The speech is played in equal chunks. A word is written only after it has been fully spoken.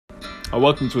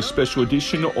Welcome to a special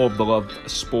edition of the Love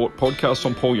Sport podcast.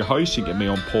 I'm Paul, your host. You get me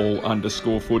on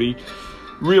Paul_footy.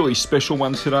 Really special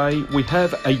one today. We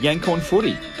have a yank on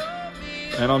footy.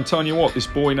 And I'm telling you what, this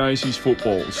boy knows his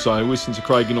football. So listen to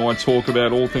Craig and I talk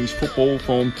about all things football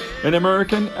from an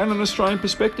American and an Australian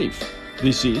perspective.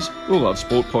 This is the Love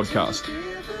Sport podcast.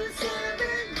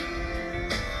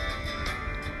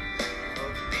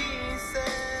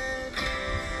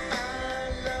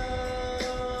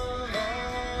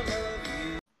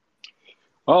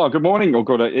 Oh, good morning or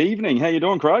good evening. How you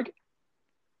doing, Craig?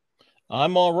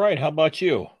 I'm all right. How about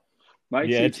you? Mate,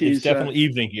 yeah, it's definitely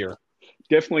evening here.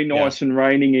 Definitely nice and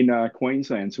raining in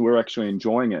Queensland, so we're actually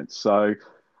enjoying it. So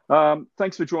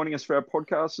thanks for joining us for our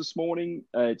podcast this morning.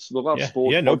 It's the Love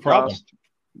Sport podcast. No problem.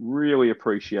 Really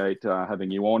appreciate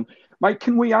having you on. Mate,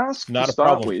 can we ask to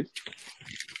start with,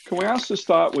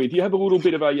 you have a little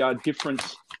bit of a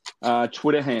different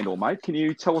Twitter handle, mate. Can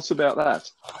you tell us about that?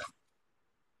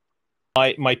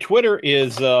 My Twitter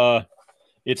is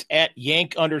it's at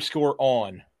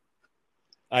Yank_on.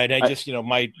 And I just,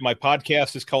 my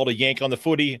podcast is called A Yank on the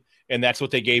Footy, and that's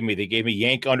what they gave me. They gave me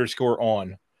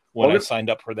Yank_on when I signed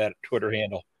up for that Twitter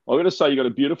handle. I'm going to say you got a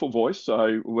beautiful voice,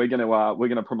 so we're going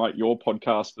to promote your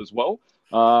podcast as well.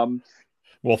 Well,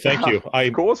 thank you.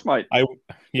 Of course, mate.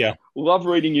 Love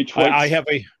reading your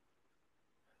tweets.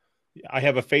 I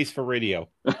have a face for radio.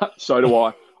 So do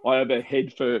I. I have a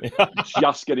head for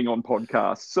just getting on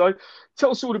podcasts. So tell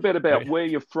us a little bit about where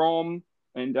you're from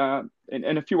and a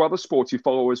few other sports you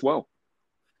follow as well.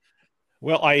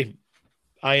 Well,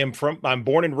 I'm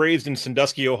born and raised in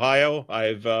Sandusky, Ohio.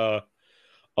 I've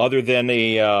other than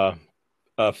a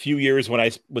few years when I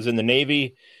was in the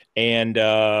Navy and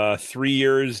 3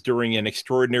 years during an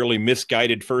extraordinarily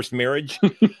misguided first marriage,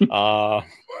 I've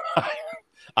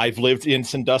lived in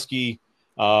Sandusky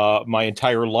my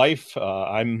entire life.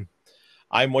 I'm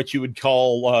what you would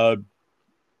call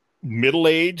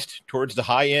middle-aged, towards the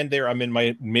high end there. I'm in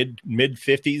my mid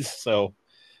 50s, so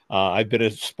I've been a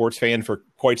sports fan for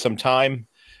quite some time,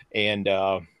 and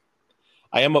I'm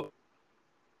a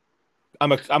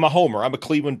homer. I'm a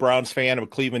Cleveland Browns fan. I'm a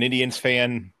Cleveland Indians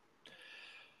fan.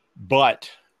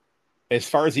 But as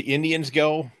far as the Indians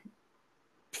go,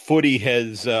 footy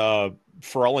has,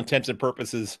 for all intents and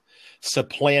purposes,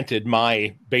 supplanted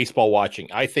my baseball watching.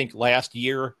 I think last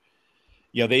year,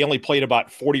 they only played about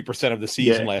 40% of the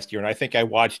season last year. And I think I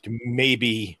might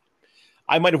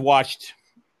have watched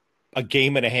a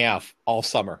game and a half all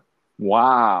summer.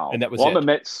 Wow. And that was I'm a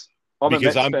Mets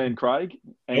fan, Craig.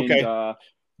 And, okay.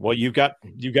 Well, you've got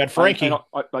Frankie. And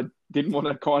I didn't want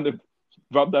to kind of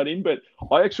rub that in, but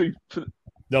I actually, for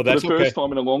the first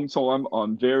time in a long time,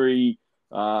 I'm very...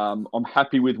 I'm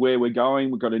happy with where we're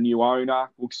going. We've got a new owner.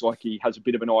 Looks like he has a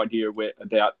bit of an idea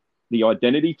about the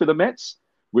identity for the Mets,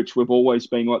 which we've always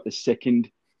been like the second,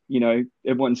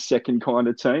 everyone's second kind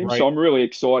of team. Right. So I'm really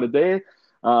excited there.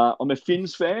 I'm a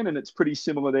Finns fan, and it's pretty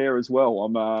similar there as well.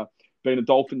 I'm been a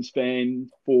Dolphins fan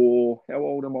for, how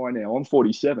old am I now? I'm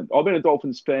 47. I've been a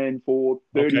Dolphins fan for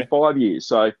 35 years.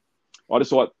 So I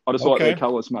just like their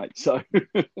colours, mate. So,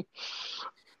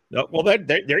 well,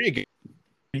 there you go.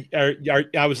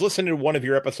 I was listening to one of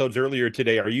your episodes earlier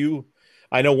today.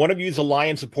 I know one of you is a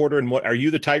Lion supporter, and are you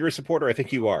the Tiger supporter? I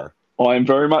think you are. I am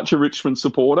very much a Richmond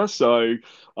supporter. So,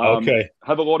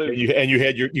 have a lot of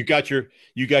you got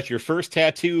your first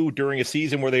tattoo during a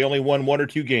season where they only won one or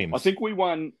two games. I think we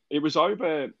won. It was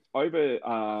over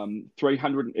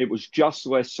 300. It was just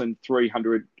less than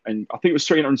 300, and I think it was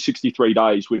 363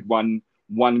 days. We'd won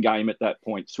one game at that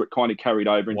point, so it kind of carried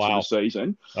over into the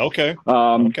season. Okay.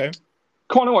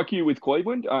 Kind of like you with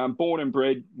Cleveland, born and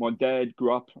bred. My dad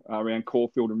grew up around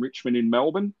Caulfield and Richmond in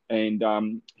Melbourne,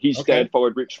 and his dad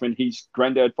followed Richmond, his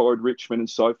granddad followed Richmond, and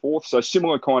so forth. So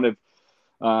similar kind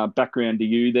of background to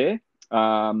you there.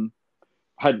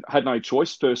 Had no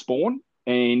choice, firstborn,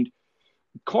 and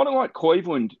kind of like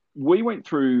Cleveland, we went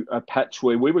through a patch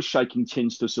where we were shaking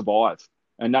tins to survive,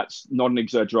 and that's not an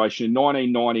exaggeration. In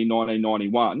 1990,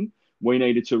 1991, we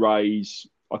needed to raise,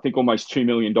 I think, almost $2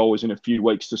 million in a few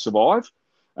weeks to survive.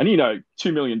 And,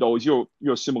 $2 million,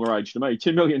 you're a similar age to me.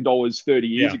 $2 million 30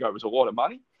 years ago was a lot of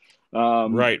money.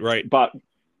 Right. But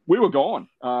we were gone.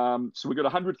 So we've got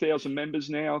 100,000 members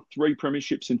now, 3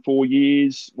 premierships in 4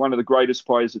 years, one of the greatest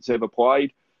players that's ever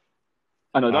played.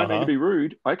 And I don't mean to be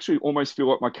rude. I actually almost feel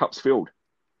like my cup's filled.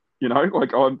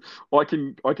 Like I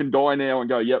can die now and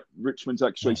go, yep, Richmond's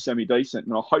actually semi-decent.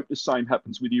 And I hope the same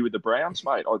happens with you with the Browns,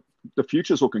 mate. The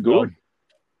future's looking good.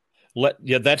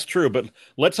 That's true, but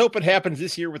let's hope it happens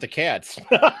this year with the Cats.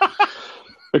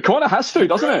 It kind of has to,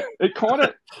 doesn't it? It kind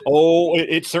of. Oh,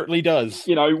 it certainly does.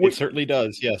 It certainly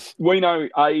does. Yes. We know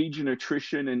age and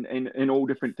attrition and all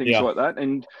different things like that.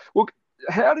 And look,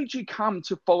 how did you come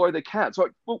to follow the Cats?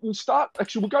 Like, we'll start.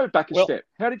 Actually, we'll go back a step.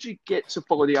 How did you get to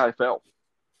follow the AFL?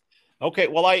 Okay,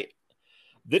 well,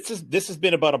 this has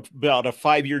been about a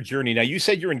 5-year journey. Now, you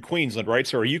said you're in Queensland, right?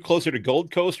 So, are you closer to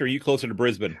Gold Coast or are you closer to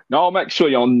Brisbane? No, I'm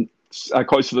actually on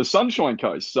close to the Sunshine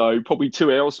Coast, so probably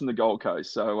 2 hours from the Gold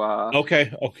Coast. So,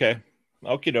 okay,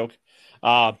 okie doke.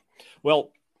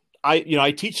 Well,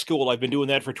 I teach school. I've been doing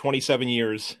that for 27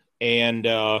 years, and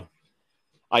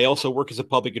I also work as a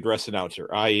public address announcer.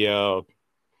 I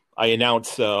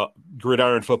announce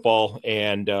gridiron football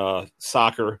and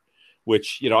soccer,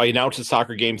 which, I announce the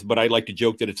soccer games, but I like to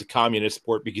joke that it's a communist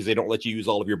sport because they don't let you use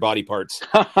all of your body parts.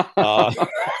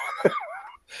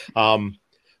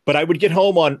 But I would get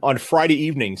home on Friday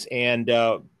evenings, and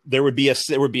there would be a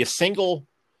single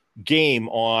game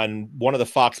on one of the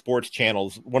Fox Sports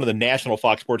channels, one of the national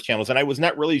Fox Sports channels, and I was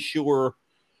not really sure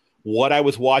what I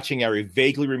was watching. I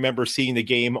vaguely remember seeing the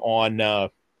game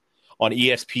on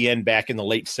ESPN back in the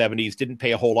late 70s. Didn't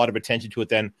pay a whole lot of attention to it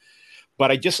then, but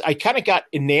I kind of got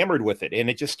enamored with it, and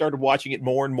it just started watching it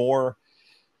more and more.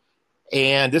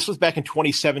 And this was back in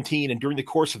 2017. And during the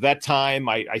course of that time,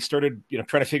 I started,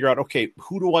 trying to figure out, okay,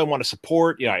 who do I want to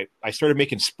support? I started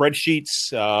making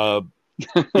spreadsheets. I'm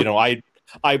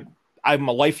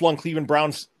a lifelong Cleveland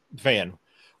Browns fan.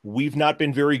 We've not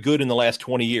been very good in the last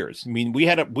 20 years. I mean, we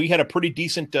had a pretty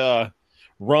decent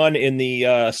run in the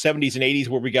 70s and 80s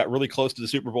where we got really close to the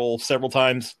Super Bowl several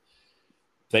times.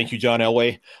 Thank you, John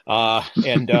Elway.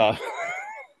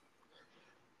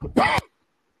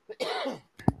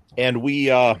 And we,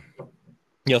 so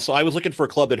I was looking for a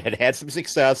club that had some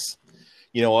success.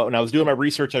 When I was doing my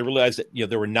research, I realized that,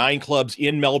 there were 9 clubs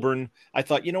in Melbourne. I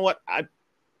thought, you know what?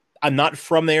 I'm not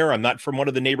from there. I'm not from one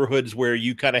of the neighborhoods where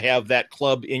you kind of have that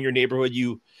club in your neighborhood.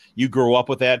 You grow up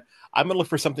with that. I'm going to look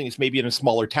for something that's maybe in a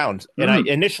smaller town. And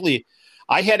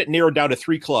I had it narrowed down to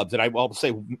 3 clubs, and I'll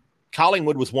say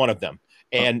Collingwood was one of them.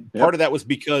 And part of that was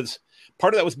because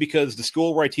the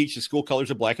school where I teach, the school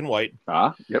colors are black and white.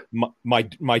 Yep.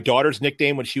 My daughter's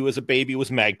nickname when she was a baby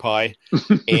was Magpie,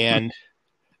 and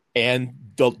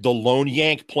the lone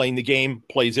Yank playing the game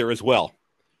plays there as well.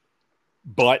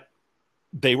 But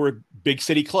they were big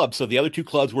city clubs, so the other 2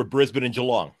 clubs were Brisbane and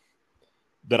Geelong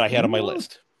that I had on my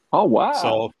list. Oh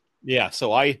wow!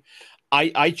 So I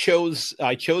chose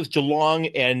Geelong,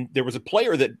 and there was a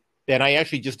player and I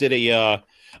actually just did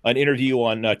an interview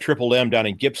on Triple M down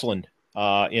in Gippsland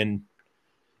in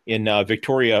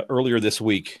Victoria earlier this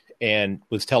week, and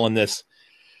was telling this.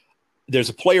 There's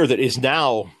a player that is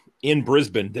now in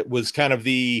Brisbane that was kind of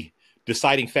the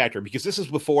deciding factor, because this is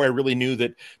before I really knew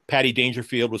that Paddy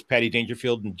Dangerfield was Paddy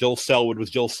Dangerfield and Joel Selwood was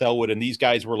Joel Selwood, and these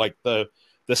guys were like the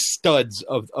studs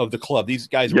of the club. These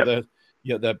guys were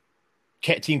the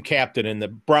team captain and the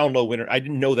Brownlow winner. I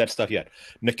didn't know that stuff yet.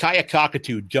 Nakia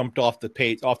Cockatoo jumped off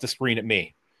the screen at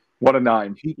me. What a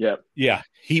name!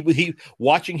 He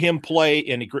watching him play,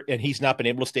 and he's not been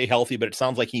able to stay healthy, but it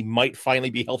sounds like he might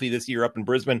finally be healthy this year up in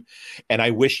Brisbane. And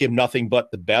I wish him nothing but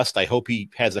the best. I hope he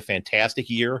has a fantastic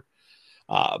year.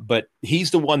 But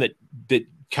he's the one that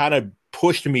kind of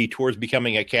pushed me towards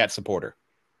becoming a Cat supporter.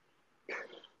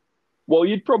 Well,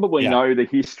 you'd probably know the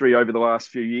history over the last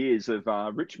few years of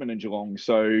Richmond and Geelong.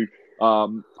 So,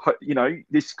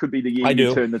 this could be the year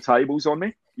you turn the tables on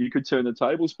me. You could turn the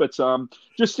tables. But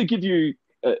just to give you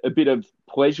a bit of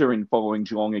pleasure in following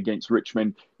Geelong against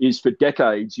Richmond is for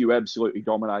decades you absolutely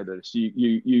dominated us.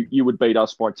 You would beat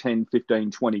us by 10,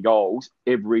 15, 20 goals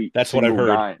every single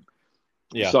game.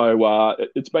 Yeah. So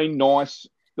it's been nice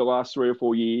the last 3 or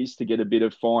 4 years to get a bit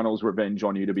of finals revenge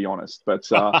on you, to be honest. But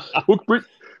look,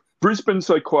 Brisbane's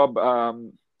a club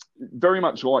very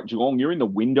much like Geelong. You're in the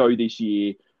window this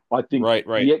year. I think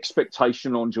the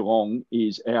expectation on Geelong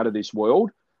is out of this world.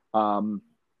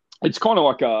 It's kind of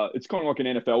like an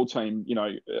NFL team,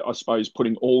 I suppose,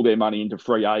 putting all their money into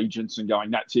free agents and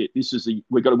going, that's it.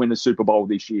 We've got to win the Super Bowl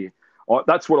this year.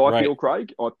 That's what I feel,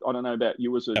 Craig. I don't know about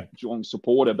you as a Geelong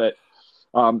supporter, but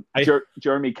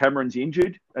Jeremy Cameron's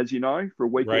injured, as you know, for a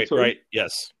week or two. Right.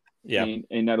 Yes. Yeah.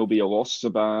 And that'll be a loss.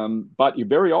 But you're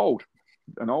very old,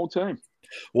 an old team.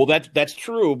 Well, that's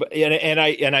true, but and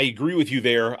I agree with you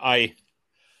there. I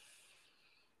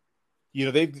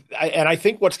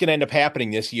think what's going to end up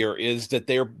happening this year is that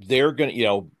they're going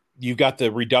to, you've got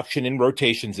the reduction in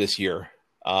rotations this year.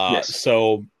 Yes.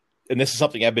 So, and this is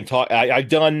something I've been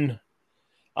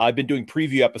I've been doing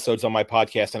preview episodes on my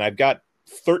podcast, and I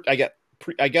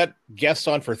got guests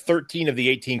on for 13 of the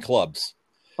 18 clubs.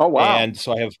 Oh, wow. And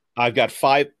so I've got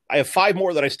five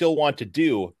more that I still want to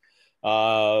do.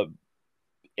 And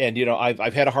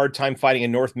I've had a hard time finding a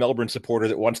North Melbourne supporter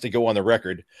that wants to go on the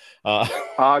record.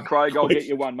 Craig, I'll get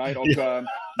you one, mate.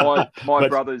 My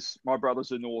brother's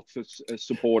a North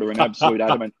supporter, an absolute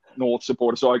adamant North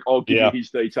supporter. So I'll give you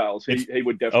his details. He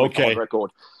would definitely come on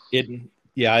record.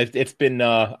 It's been.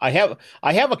 I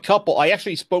have a couple. I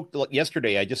actually spoke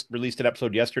yesterday. I just released an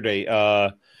episode yesterday.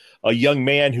 A young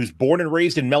man who's born and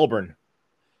raised in Melbourne.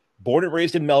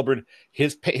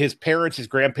 His parents, his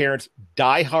grandparents,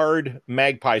 diehard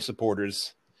Magpie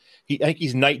supporters. I think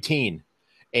he's 19,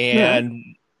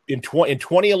 and in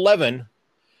 2011,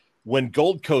 when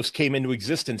Gold Coast came into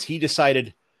existence, he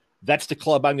decided that's the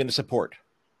club I'm going to support.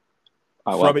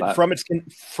 From its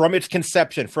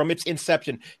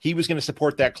inception, he was going to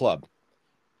support that club,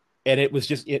 and it was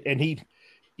just it. And he,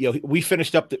 we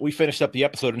finished up the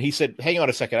episode, and he said, "Hang on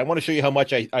a second, I want to show you how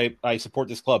much I support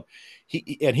this club."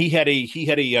 He had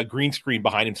a green screen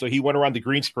behind him, so he went around the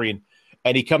green screen,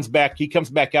 and he comes back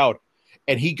out,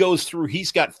 and he goes through.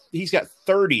 He's got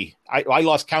 30. I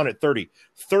lost count at 30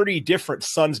 different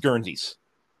Suns Guernseys.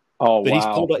 Oh, that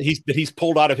wow! He's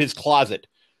pulled out of his closet.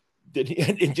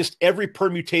 In just every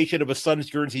permutation of a Suns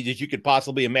Guernsey that you could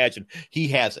possibly imagine, he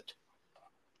has it.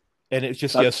 And it's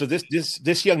just so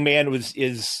this young man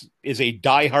is a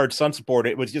diehard Sun supporter.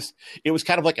 It was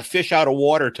kind of like a fish out of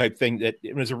water type thing. That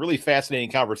it was a really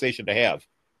fascinating conversation to have.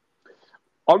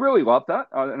 I really love that,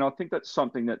 and I think that's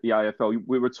something that the AFL.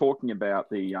 We were talking about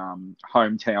the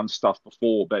hometown stuff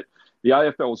before, but the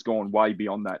AFL has gone way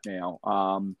beyond that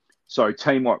now. So a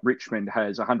team like Richmond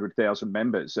has 100,000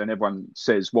 members, and everyone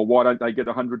says, well, why don't they get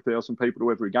 100,000 people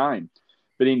to every game?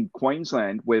 But in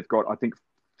Queensland, we've got, I think,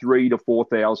 3,000 to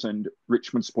 4,000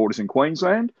 Richmond supporters in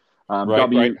Queensland.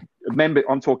 Right.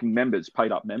 I'm talking members,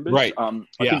 paid up members. Right. I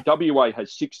think WA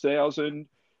has 6,000,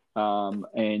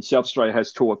 and South Australia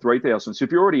has 2,000 or 3,000. So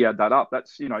if you already add that up,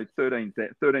 that's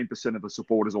 13% of the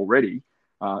supporters already.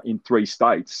 In 3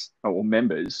 states or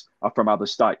members are from other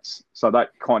states. So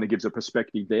that kind of gives a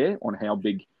perspective there on how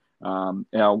big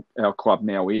our club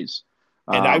now is.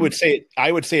 And I would say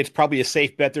it's probably a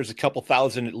safe bet there's a couple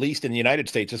thousand at least in the United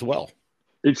States as well.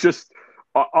 It's just,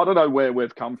 I don't know where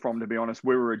we've come from, to be honest.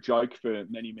 We were a joke for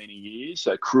many, many years,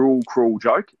 a cruel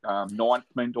joke. Ninth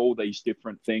meant all these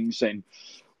different things. And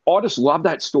I just love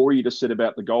that story you just said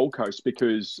about the Gold Coast,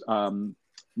 because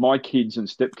my kids and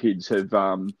stepkids have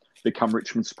become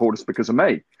Richmond supporters because of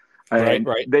me. And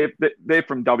right. They're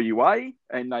from WA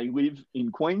and they live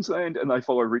in Queensland and they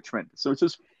follow Richmond. So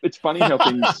it's funny how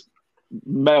things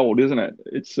meld, isn't it?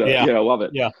 It's I love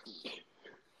it. Yeah.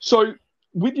 So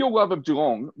with your love of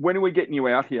Geelong, when are we getting you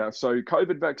out here? So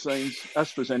COVID vaccines,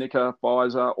 AstraZeneca,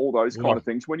 Pfizer, all those kind of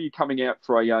things. When are you coming out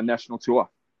for a national tour?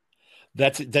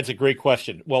 That's a great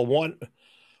question. Well, one,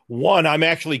 I'm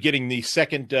actually getting the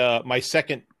my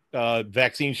second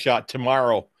vaccine shot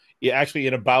tomorrow. Yeah, actually,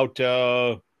 in about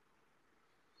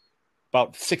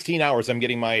 16 hours, I'm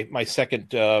getting my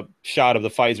second shot of the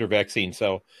Pfizer vaccine.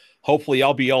 So hopefully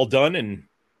I'll be all done and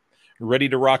ready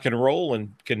to rock and roll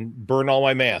and can burn all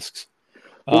my masks.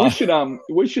 Well,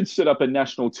 we should set up a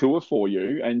national tour for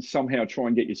you and somehow try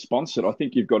and get you sponsored. I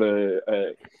think you've got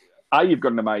you've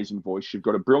got an amazing voice. You've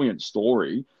got a brilliant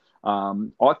story.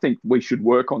 I think we should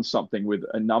work on something with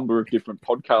a number of different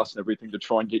podcasts and everything to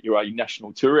try and get you a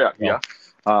national tour out here.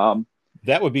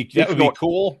 That would be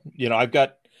cool.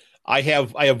 I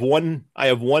have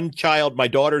one child. My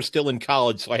daughter's still in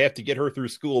college, so I have to get her through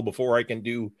school before I can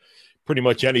do pretty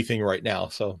much anything right now.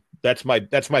 So that's my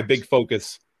big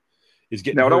focus is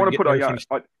getting. Now, I don't want to put I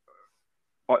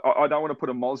don't want to put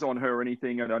a moz on her or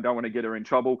anything, and I don't want to get her in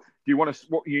trouble. Do you want to?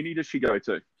 What uni does she go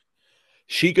to?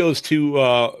 She goes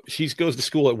to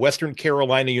school at Western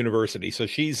Carolina University. So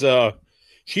she's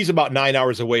about 9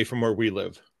 hours away from where we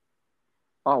live.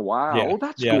 Oh, wow. Yeah. Well,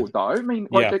 that's good, though. I mean,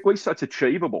 at least that's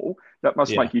achievable. That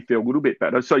must make you feel a little bit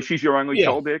better. So she's your only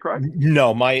child there, Craig?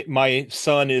 No, my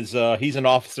son is he's an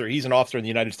officer. He's an officer in the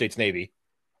United States Navy.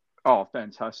 Oh,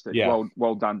 fantastic. Yeah.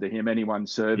 Well done to him. Anyone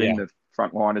serving the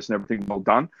frontliners and everything, well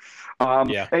done.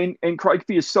 And Craig,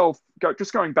 for yourself,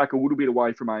 going back a little bit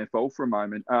away from AFL for a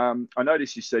moment, I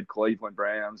noticed you said Cleveland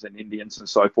Browns and Indians and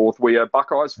so forth. Were you a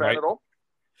Buckeyes fan at all?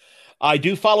 I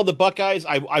do follow the Buckeyes.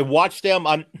 I watch them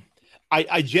on.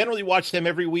 I generally watch them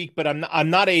every week, but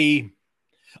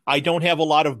I don't have a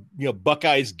lot of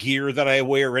Buckeyes gear that I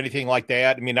wear or anything like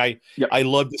that. I mean, I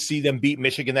love to see them beat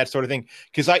Michigan, that sort of thing.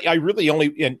 Because I really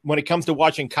only, and when it comes to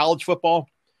watching college football,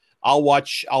 I'll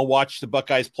watch the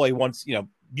Buckeyes play once,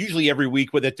 usually every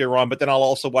week with it they're on, but then I'll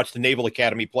also watch the Naval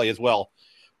Academy play as well.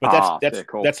 But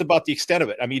that's about the extent of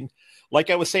it. I mean, like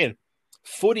I was saying,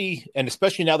 footy, and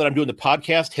especially now that I'm doing the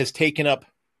podcast, has taken up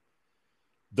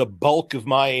the bulk of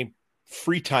my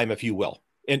free time, if you will.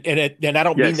 And I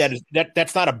don't mean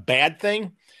that's not a bad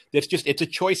thing. It's a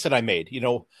choice that I made.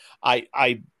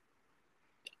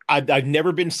 I've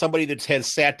never been somebody that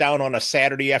has sat down on a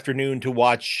Saturday afternoon to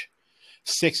watch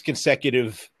 6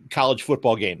 consecutive college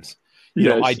football games.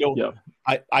 I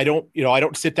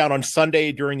don't sit down on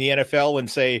Sunday during the NFL and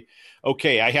say,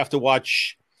 okay, I have to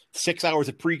watch 6 hours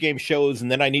of pregame shows,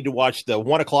 and then I need to watch the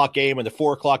 1:00 game and the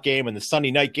 4:00 game and the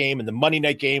Sunday night game and the Monday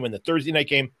night game and the Thursday night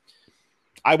game.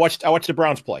 I watched the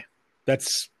Browns play.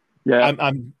 That's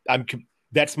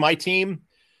my team.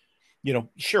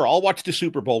 Sure, I'll watch the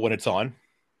Super Bowl when it's on.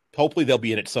 Hopefully they'll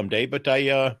be in it someday, but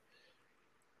I'm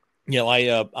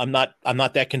not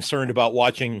that concerned about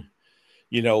watching,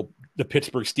 the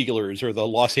Pittsburgh Steelers or the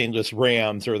Los Angeles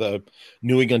Rams or the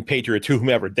New England Patriots,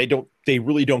 whomever. They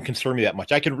really don't concern me that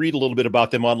much. I can read a little bit about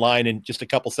them online in just a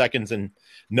couple seconds and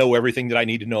know everything that I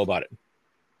need to know about it.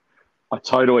 I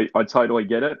totally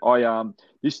get it.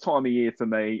 This time of year for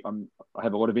me, I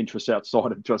have a lot of interests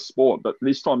outside of just sport, but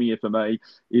this time of year for me,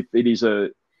 if it is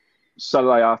a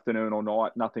Saturday afternoon or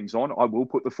night, nothing's on, I will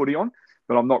put the footy on,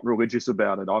 but I'm not religious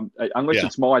about it. Unless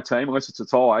it's my team, unless it's the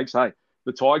Tigers. Hey,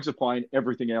 the Tigers are playing,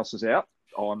 everything else is out.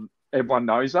 Everyone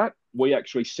knows that. We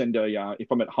actually send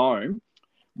if I'm at home,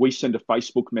 we send a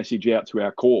Facebook message out to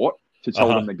our court to tell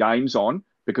them the game's on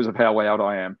because of how loud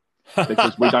I am.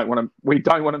 Because we don't want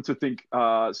them to think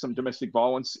some domestic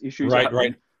violence issues are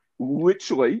happening. Right.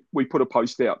 Literally, we put a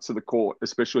post out to the court,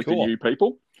 especially for you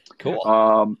people. Cool.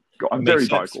 I'm very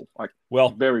vocal.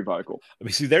 Very vocal. I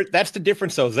mean, see, that's the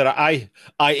difference, though, is that I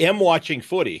am watching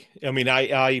footy. I mean,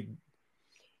 I've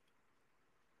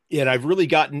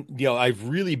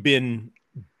really been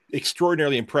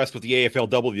extraordinarily impressed with the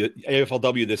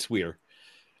AFLW this year.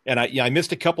 And I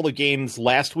missed a couple of games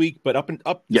last week, but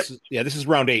this is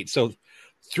round 8. So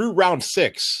through round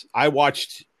 6, I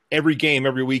watched every game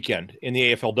every weekend in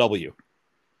the AFLW.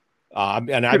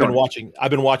 And I've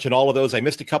been watching all of those. I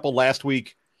missed a couple last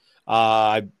week.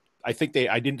 I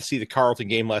didn't see the Carleton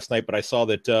game last night, but I saw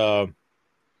that the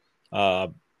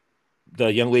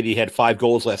young lady had 5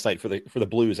 goals last night for the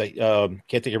Blues. I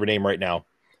can't think of her name right now.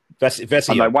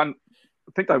 Vessi. They won.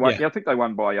 I think they won. Yeah, I think they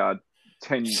won by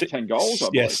 10 goals.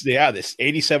 Yes, this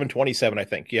 87-27, I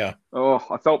think. Yeah. Oh,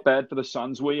 I felt bad for the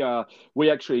Suns. We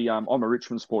actually, I'm a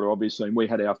Richmond supporter, obviously, and we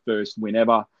had our first win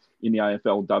ever in the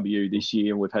AFLW this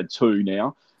year. We've had 2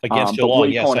 now against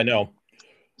Geelong. Yes, I know.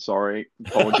 Sorry,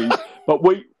 apologies, but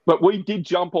we did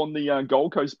jump on the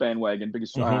Gold Coast bandwagon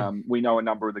because we know a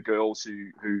number of the girls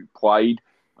who played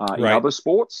in other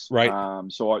sports. Right.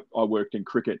 So I worked in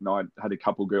cricket, and I had a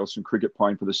couple of girls from cricket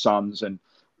playing for the Suns, and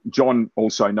John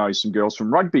also knows some girls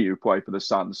from rugby who play for the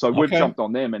Suns. So we've jumped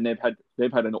on them, and they've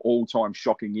had an all-time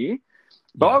shocking year.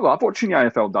 But I love watching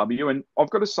AFLW, and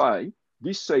I've got to say,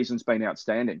 this season's been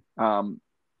outstanding.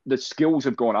 The skills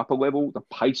have gone up a level. The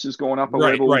pace has gone up a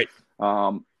level. Right.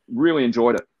 Really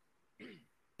enjoyed it.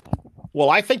 Well,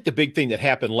 I think the big thing that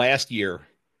happened last year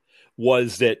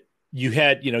was that you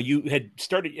had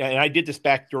started, and I did this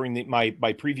back during my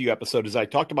preview episode, as I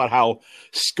talked about how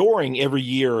scoring every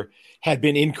year had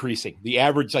been increasing. The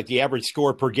average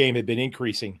score per game had been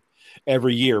increasing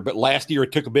every year, but last year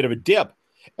it took a bit of a dip.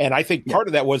 And I think part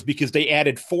of that was because they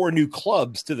added 4 new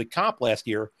clubs to the comp last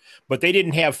year, but they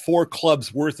didn't have 4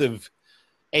 clubs worth of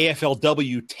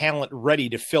AFLW talent ready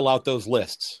to fill out those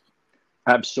lists.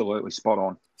 Absolutely spot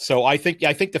on. So I think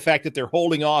the fact that they're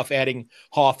holding off adding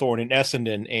Hawthorn and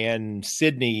Essendon and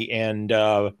Sydney and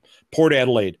Port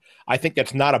Adelaide, I think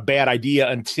that's not a bad idea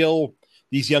until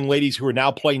these young ladies who are now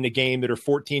playing the game that are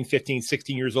 14, 15,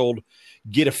 16 years old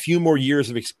get a few more years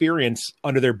of experience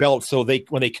under their belt. So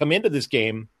when they come into this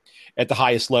game at the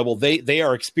highest level, they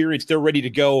are experienced. They're ready to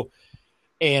go.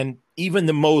 And even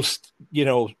the most,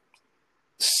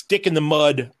 stick in the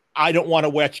mud, I don't want to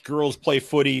watch girls play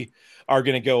footy, are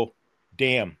going to go,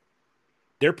 damn,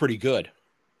 they're pretty good.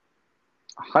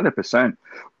 100%.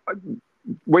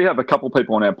 We have a couple of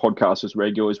people on our podcast as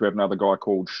regulars. We have another guy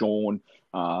called Sean.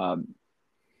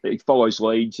 He follows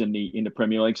Leeds in the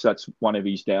Premier League, so that's one of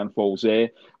his downfalls there.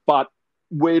 But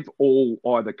we've all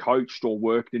either coached or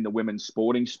worked in the women's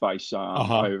sporting space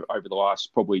over the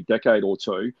last probably decade or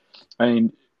two.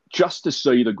 And just to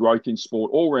see the growth in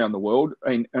sport all around the world,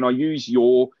 and I use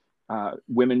your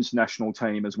women's national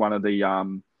team as one of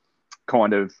the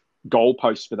kind of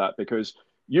goalposts for that, because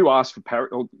you asked for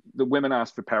parity, or the women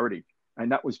asked for parity.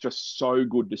 And that was just so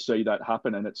good to see that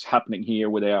happen. And it's happening here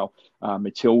with our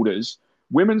Matildas.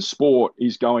 Women's sport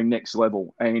is going next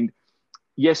level. And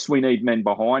yes, we need men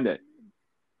behind it.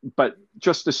 but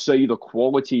just to see the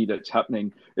quality that's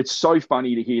happening, it's so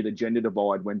funny to hear the gender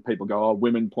divide when people go, "Oh,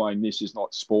 women playing this is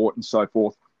not sport," and so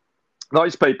forth.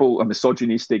 Those people are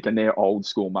misogynistic and they're old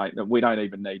school, mate. And we don't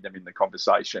even need them in the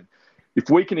conversation. If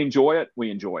we can enjoy it, we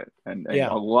enjoy it. And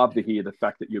I love to hear the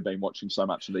fact that you've been watching so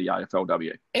much of the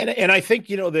AFLW. And I think,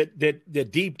 that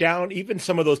deep down, even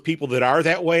some of those people that are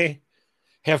that way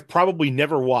have probably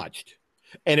never watched.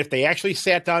 And if they actually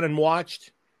sat down and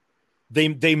watched,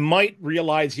 they might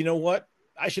realize, you know what?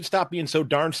 I should stop being so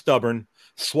darn stubborn,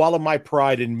 swallow my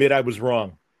pride, and admit I was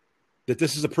wrong. That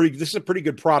this is a pretty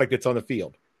good product that's on the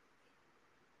field.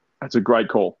 That's a great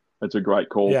call.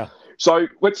 Yeah. So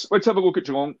let's have a look at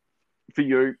Geelong for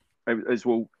you, as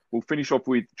we'll finish off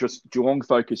with just Geelong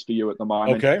focus for you at the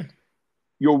moment. Okay.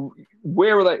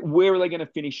 Where are they going to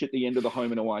finish at the end of the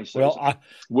home and away season? Well,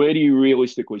 where do you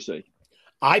realistically see?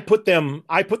 I put them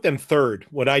third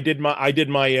when I did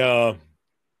my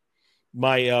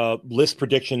list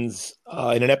predictions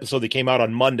in an episode that came out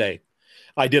on Monday.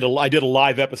 I did a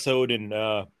live episode,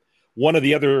 and one of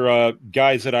the other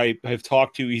guys that I have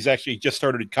talked to, he's actually just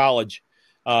started at college.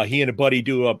 He and a buddy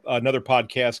do another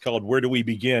podcast called Where Do We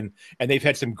Begin? And they've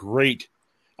had some great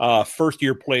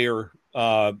first-year player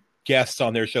guests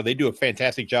on their show. They do a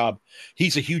fantastic job.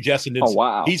 He's a huge Essendon. Oh,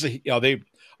 wow. He's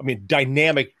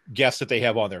dynamic guests that they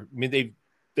have on there. I mean,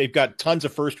 they've got tons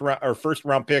of first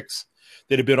round picks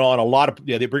that have been on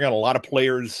they bring on a lot of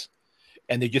players.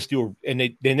 And they just do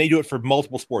they do it for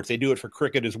multiple sports. They do it for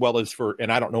cricket as well as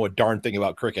and I don't know a darn thing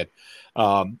about cricket.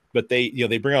 But they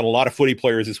bring on a lot of footy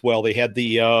players as well. They had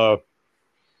the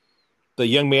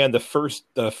young man, the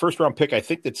first round pick, I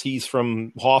think he's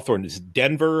from Hawthorn, is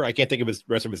Denver. I can't think of the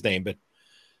rest of his name, but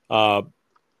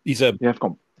he's but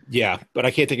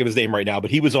I can't think of his name right now.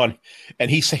 But he was on,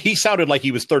 and he sounded like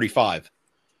he was 35.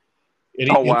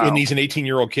 And he's an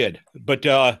 18-year-old kid. But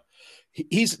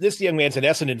this young man's an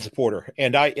Essendon supporter,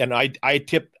 and I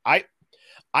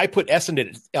put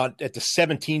Essendon at the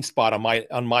 17th spot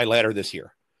on my ladder this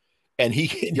year, and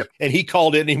he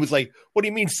called in and he was like, "What do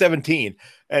you mean 17?"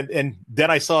 And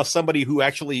then I saw somebody who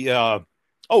actually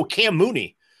Cam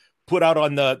Mooney put out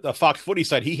on the Fox Footy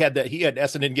site, he had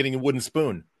Essendon getting a wooden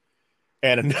spoon,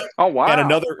 and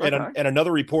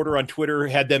another reporter on Twitter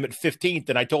had them at 15th,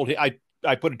 and I told him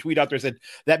I put a tweet out there and said,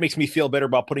 that makes me feel better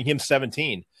about putting him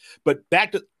 17. But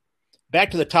back to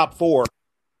the top four.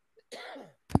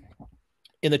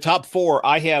 In the top four,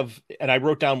 I have, and I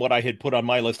wrote down what I had put on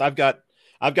my list. I've got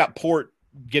Port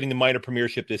getting the minor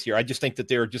premiership this year. I just think that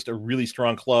they're just a really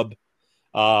strong club.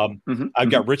 I've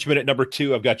got Richmond at number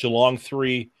 2. I've got Geelong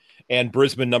 3 and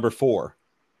Brisbane number 4.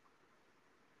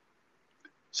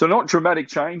 So not dramatic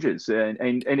changes.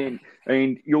 And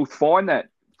you'll find that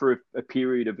for a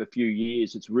period of a few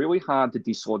years, it's really hard to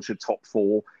dislodge the top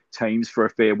 4 teams for a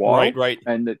fair while. Right.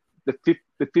 And the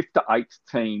fifth to eighth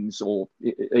teams, or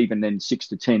even then 6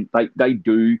 to 10, they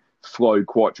do flow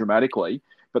quite dramatically.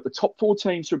 But the top 4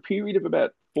 teams for a period of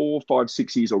about 4, 5,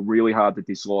 6 years are really hard to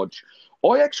dislodge.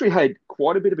 I actually had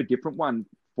quite a bit of a different one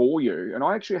for you, and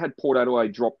I actually had Port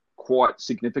Adelaide drop quite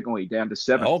significantly down to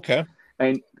 7th. Okay.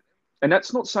 And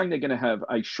that's not saying they're going to have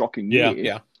a shocking year.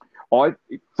 Yeah.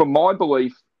 For my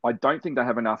belief, I don't think they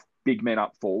have enough big men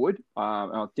up forward.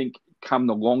 I think come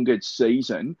the longer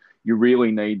season, you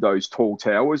really need those tall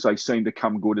towers. They seem to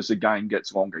come good as the game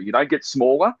gets longer. You don't get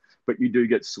smaller, but you do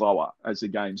get slower as the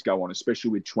games go on,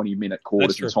 especially with 20-minute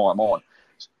quarters of time on.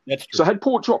 That's true. So had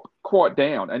Port drop quite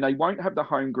down, and they won't have the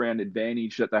home ground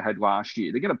advantage that they had last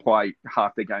year. They're going to play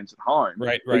half their games at home.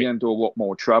 Right. They're going to do a lot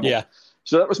more trouble. Yeah.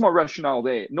 So that was my rationale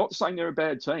there. Not saying they're a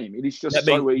bad team. It is just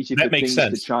easy for things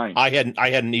to change. I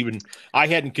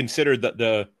hadn't considered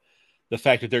the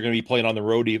fact that they're going to be playing on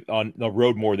the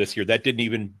road more this year. That didn't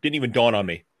even dawn on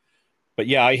me. But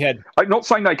yeah, I'm not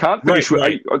saying they can't finish.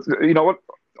 Right. You know what?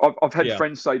 I've had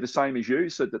friends say the same as you,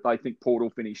 said that they think Port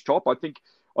will finish top. I think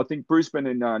Brisbane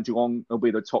and Geelong will be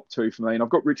the top 2 for me, and I've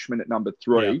got Richmond at number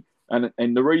 3. Yeah.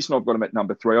 And the reason I've got them at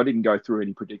number 3, I didn't go through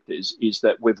any predictors, is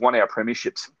that we've won our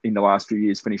premierships in the last few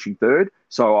years, finishing 3rd.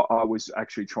 So I was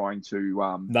actually trying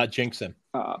to not jinx them.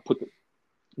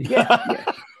 Yeah.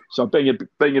 So being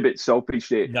a bit selfish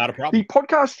there. Not a problem. The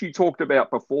podcast you talked about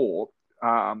before,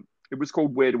 it was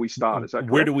called Where Do We Start? Is that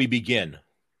correct? Where Do We Begin?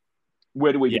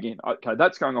 Where do we begin? Okay,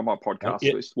 that's going on my podcast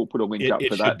list. We'll put a link up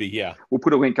for that. Should be, yeah. We'll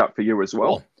put a link up for you as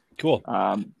well. Cool.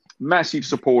 Massive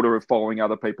supporter of following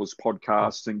other people's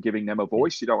podcasts and giving them a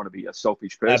voice. You don't want to be a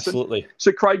selfish person. Absolutely.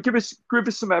 So, Craig, give us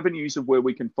some avenues of where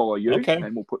we can follow you,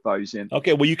 and we'll put those in.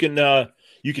 Okay. Well, you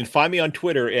can find me on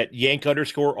Twitter at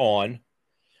Yank_on.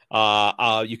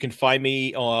 You can find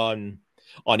me on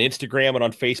Instagram and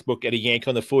on Facebook at a Yank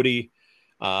on the Footy.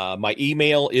 My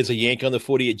email is a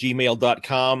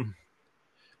yankonthefooty@gmail.com.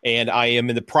 And I am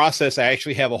in the process. I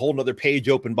actually have a whole nother page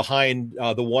open behind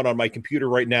the one on my computer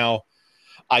right now.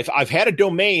 I've had a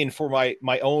domain for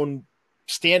my own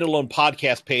standalone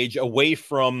podcast page away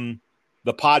from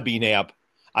the Podbean app.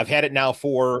 I've had it now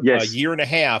for a year and a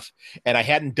half, and I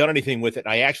hadn't done anything with it.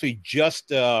 I actually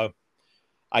just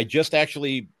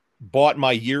actually bought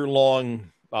my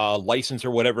year-long license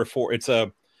or whatever for it's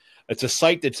a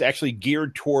site that's actually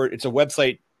geared toward. It's a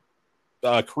website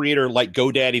creator like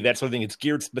GoDaddy, that sort of thing. It's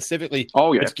geared specifically.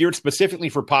 It's geared specifically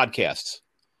for podcasts.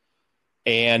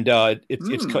 And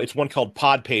it's one called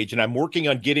Podpage, and I'm working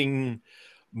on getting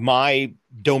my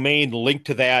domain linked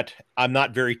to that. I'm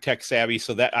not very tech savvy,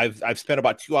 so that I've spent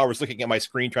about 2 hours looking at my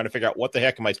screen trying to figure out what the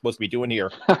heck am I supposed to be doing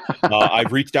here.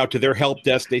 I've reached out to their help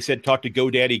desk. They said talk to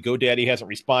GoDaddy. GoDaddy hasn't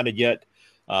responded yet,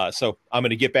 so I'm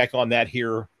going to get back on that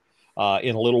here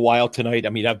in a little while tonight. I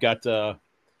mean, I've got the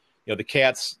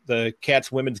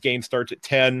Cats women's game starts at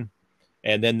 10,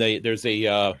 and then there's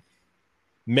a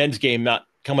men's game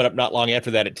coming up not long after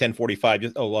that at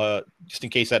 10:45. Just in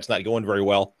case that's not going very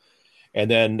well. And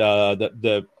then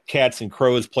the Cats and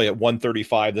Crows play at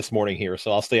 1:35 this morning here, so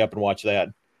I'll stay up and watch that.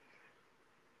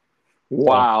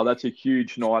 Wow, that's a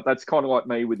huge night. That's kind of like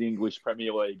me with the English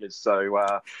Premier League.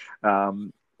 So,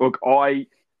 look, I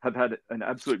have had an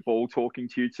absolute ball talking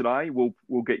to you today. We'll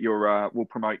get we'll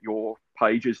promote your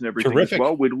pages and everything as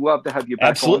well. We'd love to have you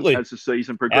back on as the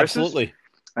season progresses. Absolutely.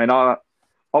 And I'll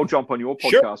jump on your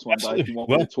podcast one day if you want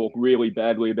me to talk really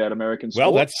badly about American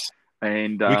sport. Well,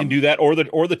 we can do that, or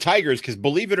the Tigers, because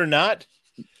believe it or not,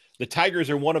 the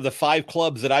Tigers are one of the 5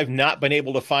 clubs that I've not been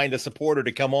able to find a supporter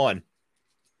to come on.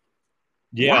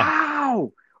 Yeah.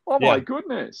 Wow. Oh my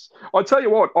goodness. I tell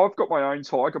you what, I've got my own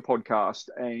Tiger podcast,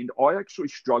 and I actually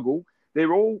struggle.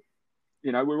 They're all,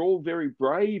 we're all very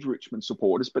brave Richmond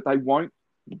supporters, but they won't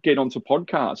get onto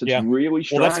podcasts. It's really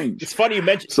strange. Well, it's funny you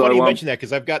mentioned that,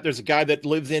 because there's a guy that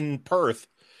lives in Perth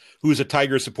who's a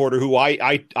Tiger supporter who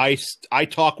I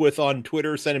talk with on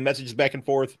Twitter, sending messages back and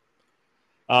forth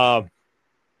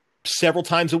several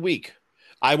times a week.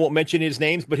 I won't mention his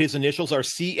names, but his initials are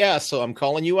CS, so I'm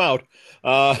calling you out.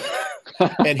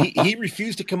 And he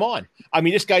refused to come on. I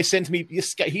mean, this guy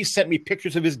he sent me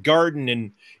pictures of his garden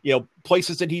and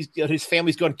places that his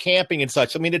family's gone camping and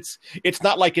such. I mean, it's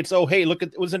not like it's, oh, hey,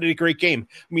 wasn't it a great game?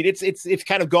 I mean, it's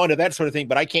kind of gone to that sort of thing,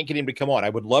 but I can't get him to come on.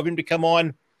 I would love him to come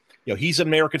on. He's an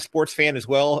American sports fan as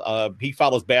well. He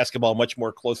follows basketball much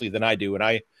more closely than I do, and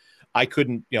I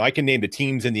couldn't, I can name the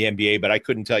teams in the NBA, but I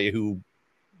couldn't tell you who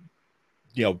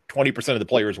 20% of the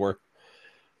players were.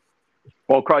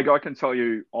 Well, Craig, I can tell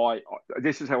you,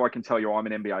 this is how I can tell you I'm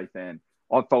an NBA fan.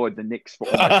 I've followed the Knicks for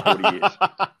almost 40 years.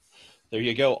 There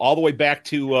you go. All the way back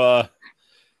to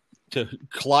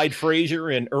Clyde Frazier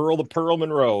and Earl the Pearl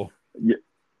Monroe. Yeah.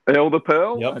 Earl the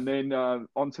Pearl, and then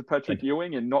on to Patrick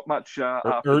Ewing, and not much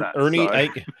after that.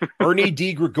 Ernie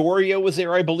Di Gregorio was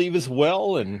there, I believe, as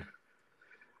well. And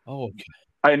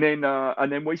And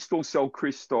then we still sell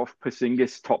Christoph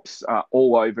Porzingis tops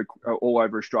all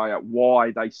over Australia.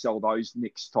 Why they sell those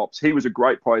Knicks tops? He was a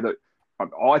great player that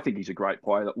I think he's a great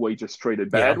player that we just treated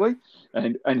badly,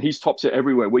 and his tops are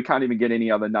everywhere. We can't even get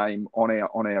any other name on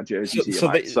our jerseys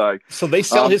here. So they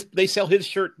sell his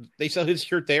shirt. They sell his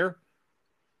shirt there.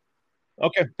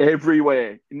 Okay,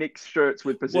 everywhere Knicks shirts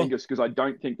with Porzingis, because I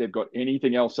don't think they've got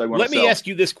anything else they want to sell. Let me ask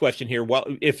you this question here. Well,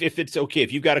 if it's okay,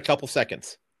 if you've got a couple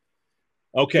seconds.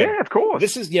 Okay. Yeah, of course.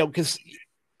 This is, because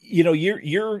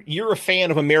you're a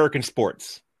fan of American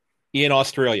sports in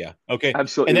Australia. Okay.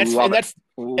 Absolutely.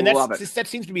 That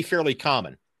seems to be fairly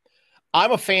common.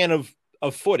 I'm a fan of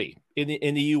footy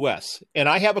in the US, and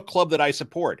I have a club that I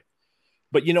support.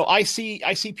 But I see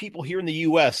people here in the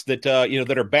US that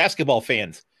that are basketball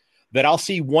fans that I'll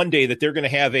see one day that they're going to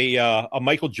have a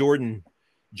Michael Jordan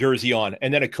jersey on,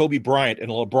 and then a Kobe Bryant and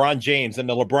a LeBron James, and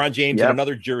the LeBron James and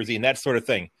another jersey, and that sort of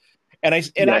thing. And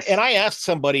I asked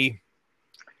somebody,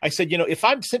 I said, if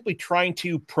I'm simply trying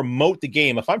to promote the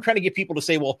game, if I'm trying to get people to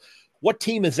say, well, what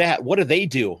team is that? What do they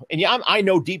do? And I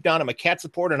know deep down I'm a Cat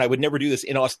supporter, and I would never do this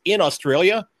in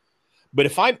Australia. But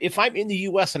if I'm in the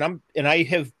US and I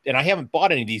haven't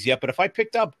bought any of these yet, but if I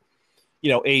picked up,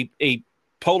 a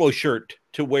polo shirt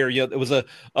to wear, it was a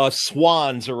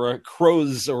Swans or a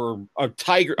Crows or a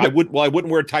Tiger. I wouldn't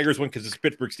wear a Tigers one because it's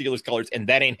Pittsburgh Steelers colors, and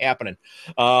that ain't happening.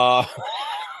 But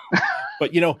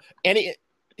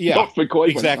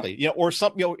exactly, or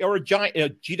something, or a giant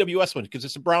GWS one because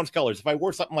it's the Browns colors. If I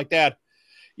wore something like that,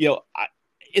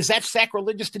 is that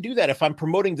sacrilegious to do that if I'm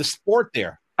promoting the sport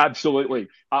there? Absolutely.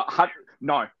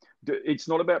 No, it's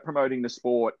not about promoting the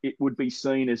sport. It would be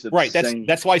seen as right.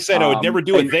 That's why I said I would never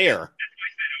do it there.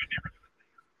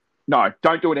 No,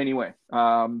 don't do it anywhere.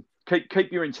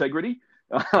 Keep your integrity.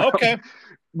 Okay.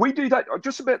 We do that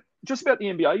just about the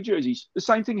NBA jerseys. The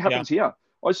same thing happens here.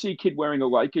 I see a kid wearing a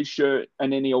Lakers shirt,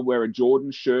 and then he'll wear a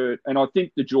Jordan shirt. And I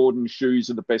think the Jordan shoes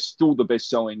are still the best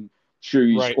selling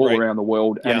shoes around the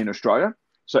world and in Australia.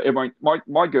 So everyone,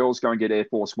 my girls go and get Air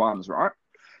Force Ones, right?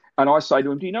 And I say to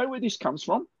them, do you know where this comes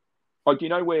from? Like, do you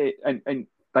know where? And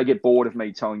they get bored of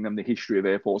me telling them the history of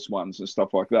Air Force Ones and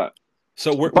stuff like that.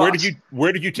 So where did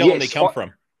you tell them they come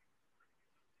from?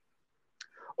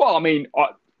 Well, I mean, I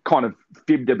kind of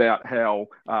fibbed about how,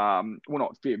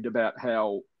 not fibbed about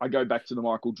how I go back to the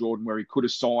Michael Jordan where he could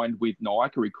have signed with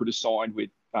Nike or he could have signed with,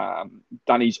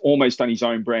 almost done his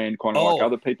own brand, kind of like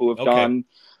other people have done.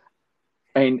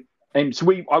 And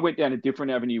so I went down a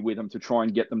different avenue with them to try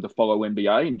and get them to follow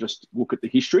NBA and just look at the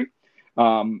history.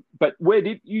 But where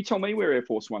did you tell me where Air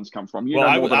Force Ones come from?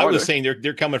 I was saying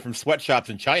they're coming from sweatshops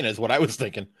in China is what I was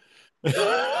thinking.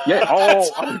 Yeah.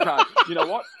 Oh, okay. You know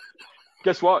what?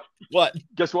 Guess what? What?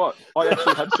 Guess what? I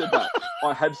actually have said that.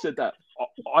 I have said that.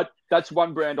 That's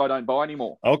one brand I don't buy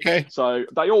anymore. Okay. So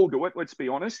they all do it, let's be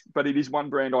honest. But it is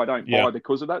one brand I don't buy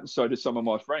because of that. And so do some of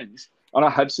my friends. And I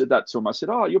have said that to them. I said,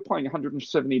 you're paying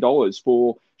 $170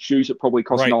 for shoes that probably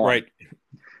cost $9. Right.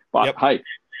 But hey,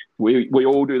 we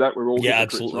all do that. We're all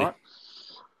absolutely.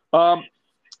 Right?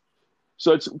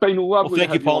 So it's been lovely. Well,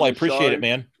 thank you, Paul. I appreciate show. It,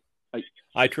 man.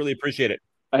 I truly appreciate it.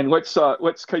 And let's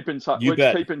keep in touch.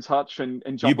 Keep in touch and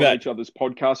jump on each other's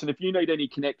podcasts. And if you need any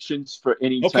connections for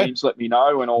any teams, let me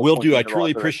know. And will do. I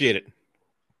truly appreciate it.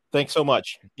 Thanks so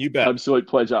much. You bet. Absolute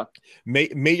pleasure.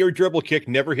 May your dribble kick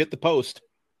never hit the post.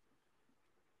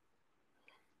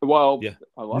 Well,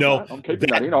 I love that. I'm keeping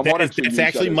that in. That's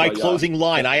actually my closing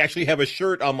line. I actually have a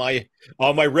shirt on my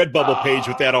Redbubble page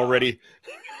with that already.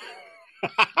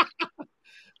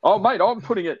 Oh, mate, I'm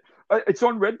putting it. It's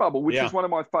on Redbubble, which is one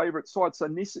of my favourite sites.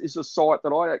 And this is a site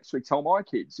that I actually tell my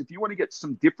kids, if you want to get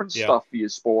some different stuff for your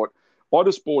sport, I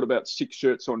just bought about 6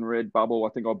 shirts on Redbubble.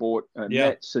 I think I bought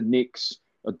Nets and Knicks,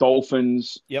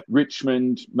 Dolphins,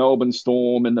 Richmond, Melbourne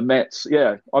Storm, and the Mets.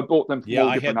 Yeah, I bought them from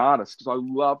all different artists because I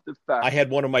love the fact. I had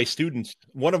one of my students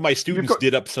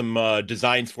did up some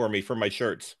designs for me for my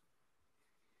shirts.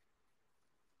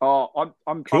 Oh,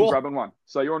 I'm grabbing one.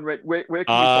 So you're on Red. Where can you find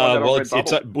that on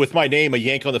Redbubble? It's with my name, A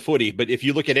Yank on the Footy. But if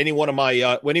you look at any one of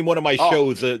my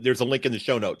shows, there's a link in the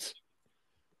show notes.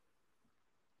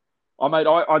 Oh, mate,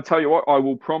 I tell you what, I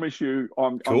will promise you,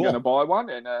 I'm going to buy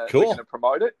one and we're going to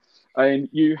promote it. And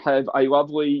you have a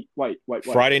lovely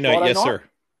Friday night, yes, sir.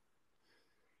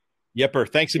 Yepper,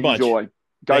 thanks a bunch. Enjoy.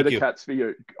 Go the Cats for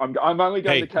you. I'm only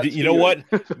going to Cats. You know what?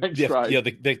 Thanks,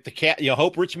 the Cat.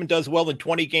 Hope Richmond does well in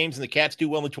 20 games, and the Cats do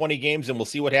well in 20 games, and we'll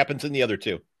see what happens in the other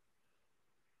 2.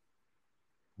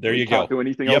 There you go. Can't do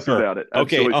anything else about it.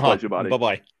 Absolute pleasure, buddy.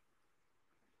 Bye-bye.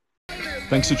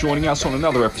 Thanks for joining us on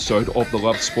another episode of the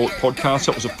Love Sport podcast.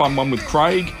 That was a fun one with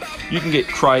Craig. You can get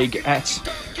Craig at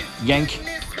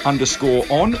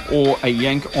Yank_on or a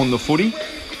Yank on the Footy.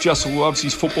 Just loves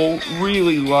his football.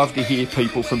 Really love to hear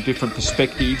people from different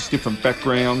perspectives, different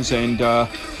backgrounds, and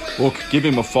look, give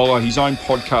him a follow. His own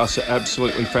podcasts are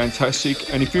absolutely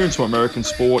fantastic. And if you're into American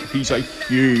sport, he's a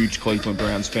huge Cleveland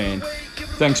Browns fan.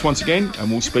 Thanks once again,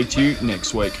 and we'll speak to you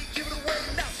next week.